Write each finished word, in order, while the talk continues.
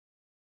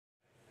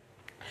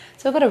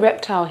So I've got a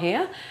reptile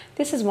here.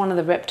 This is one of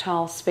the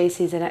reptile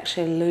species that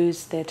actually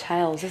lose their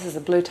tails. This is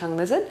a blue-tongued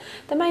lizard.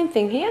 The main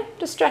thing here,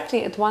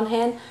 distracting it with one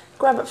hand,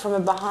 grab it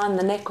from behind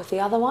the neck with the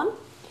other one,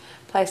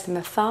 placing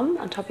the thumb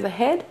on top of the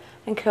head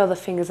and curl the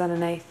fingers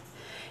underneath.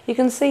 You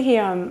can see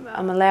here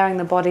I'm allowing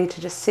the body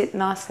to just sit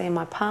nicely in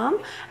my palm,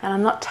 and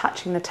I'm not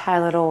touching the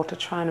tail at all to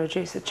try and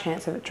reduce the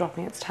chance of it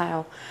dropping its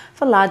tail.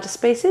 For larger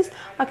species,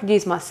 I could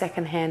use my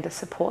second hand to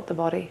support the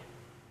body.